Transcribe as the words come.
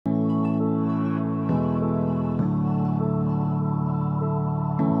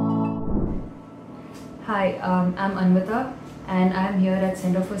Hi, I'm Anvita and I'm here at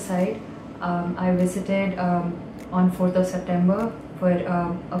Center for Sight. I visited on 4th of September for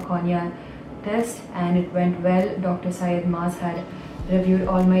a cornea test and it went well. Dr. Syed Mas had reviewed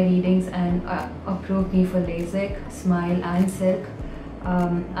all my readings and approved me for LASIK, Smile and Silk.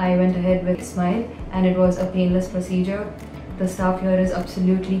 I went ahead with Smile and it was a painless procedure. The staff here is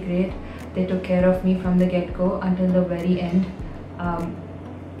absolutely great. They took care of me from the get-go until the very end.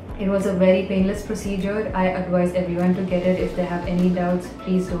 It was a very painless procedure. I advise everyone to get it. If they have any doubts,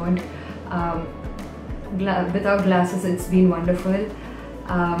 please don't. Without glasses, it's been wonderful.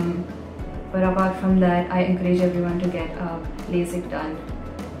 But apart from that, I encourage everyone to get LASIK done.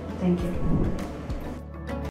 Thank you.